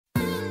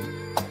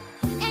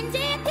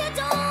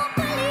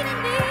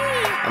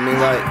mean,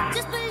 like,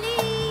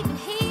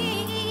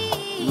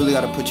 you really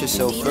gotta put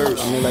yourself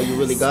first. I mean, like, you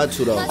really got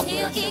to, though. Who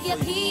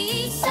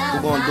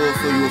gonna do it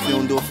for you if you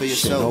don't do it for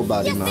yourself? Shit,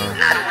 nobody, man.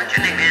 I don't want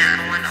your nigga, I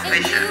don't want no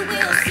bitch.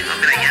 He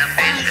gonna be like, yeah,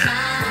 bitch.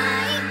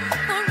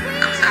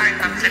 I'm sorry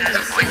if I'm sending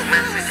some voice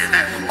messages.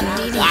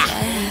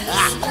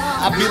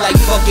 I be like,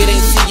 fuck it, ain't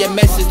see your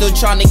message, still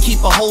trying to keep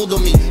a hold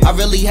on me. I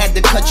really had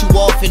to cut you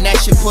off and that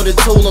shit put a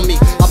toll on me.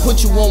 I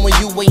put you on when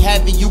you ain't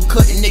having, you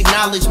couldn't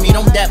acknowledge me.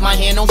 Don't dap my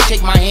hand, don't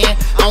shake my hand,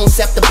 I don't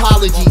accept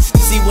apologies.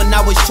 See, when I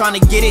was trying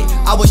to get it,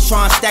 I was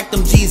trying to stack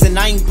them G's, and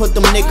I ain't put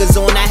them niggas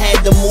on, I had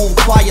to move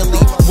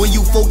quietly. When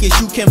you focus,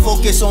 you can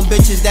focus on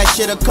bitches that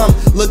should've come.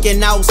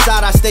 Looking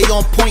outside, I stay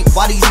on point,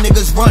 why these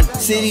niggas run?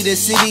 City to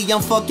city,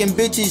 I'm fucking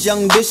bitches,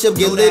 young Bishop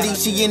get litty.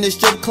 She in the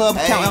strip club,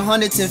 counting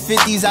hundreds and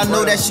fifties, I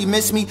know that she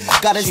miss me.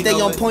 Gotta stay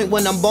on point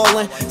when I'm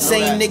ballin'.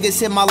 Same niggas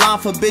hit my line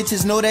for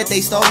bitches, know that they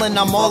stallin'.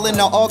 I'm all in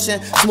the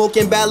auction,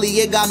 smoking Bally,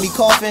 it got me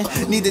coughing.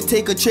 Need to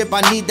take a trip,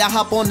 I need to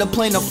hop on the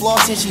plane to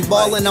Flossin'. She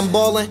ballin', I'm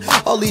ballin'.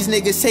 All these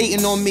niggas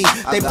hating on me,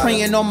 they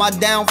prayin' on my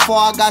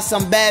downfall. I got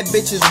some bad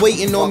bitches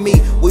waiting on me.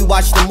 We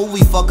watch the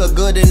movie, fuck her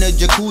good in the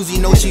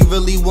jacuzzi. Know she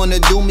really wanna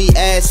do me,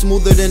 ass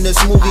smoother than the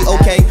smoothie.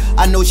 Okay,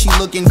 I know she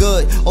looking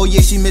good, oh yeah,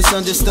 she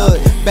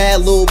misunderstood. Bad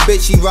little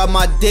bitch, she rub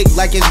my dick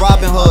like it's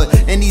Robin Hood.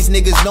 And these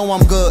niggas know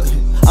I'm good,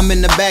 I'm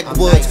in the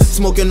backwoods,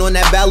 smoking on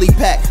that Bally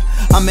pack.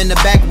 I'm in the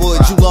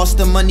backwoods, you lost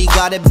the money,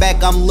 got it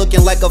back. I'm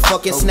looking like a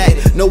fucking snack.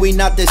 No, we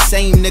not the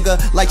same, nigga.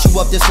 Light you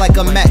up just like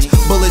a match.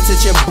 Bullets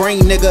at your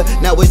brain, nigga.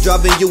 Now it's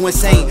driving you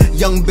insane.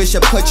 Young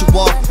Bishop cut you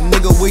off,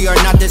 nigga. We are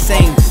not the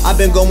same. I've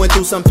been going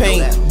through some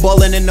pain,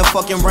 ballin' in the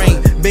fucking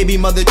rain. Baby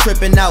mother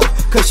tripping out,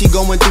 cause she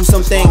going through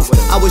some things.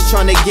 I was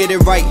trying to get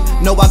it right.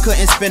 No, I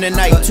couldn't spend a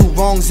night. Two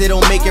wrongs, it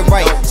don't make it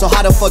right. So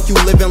how the fuck you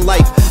living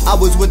life? I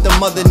was with the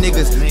mother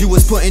niggas, you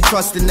was putting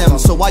trust in them.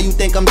 So why you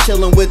think I'm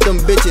chillin' with them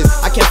bitches?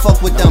 I can't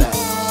fuck with them.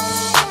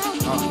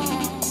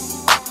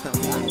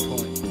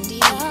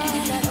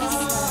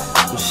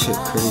 Shit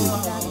crazy.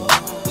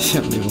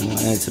 Shit don't even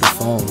wanna answer the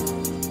phone.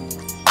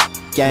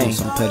 Gang.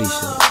 Some petty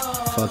shit.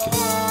 Fuck it.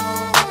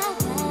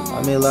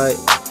 I mean, like,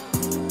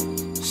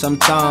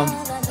 sometimes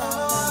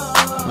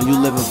when you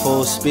living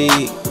full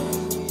speed,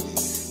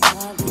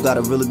 you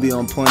gotta really be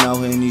on point out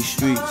here in these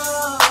streets.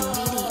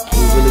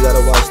 You really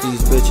gotta watch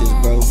these bitches,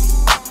 bro,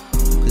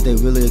 cause they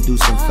really do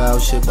some foul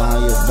shit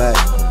behind your back.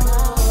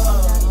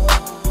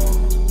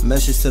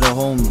 Message to the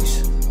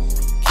homies: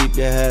 keep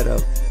your head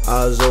up,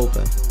 eyes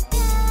open.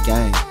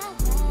 Gang.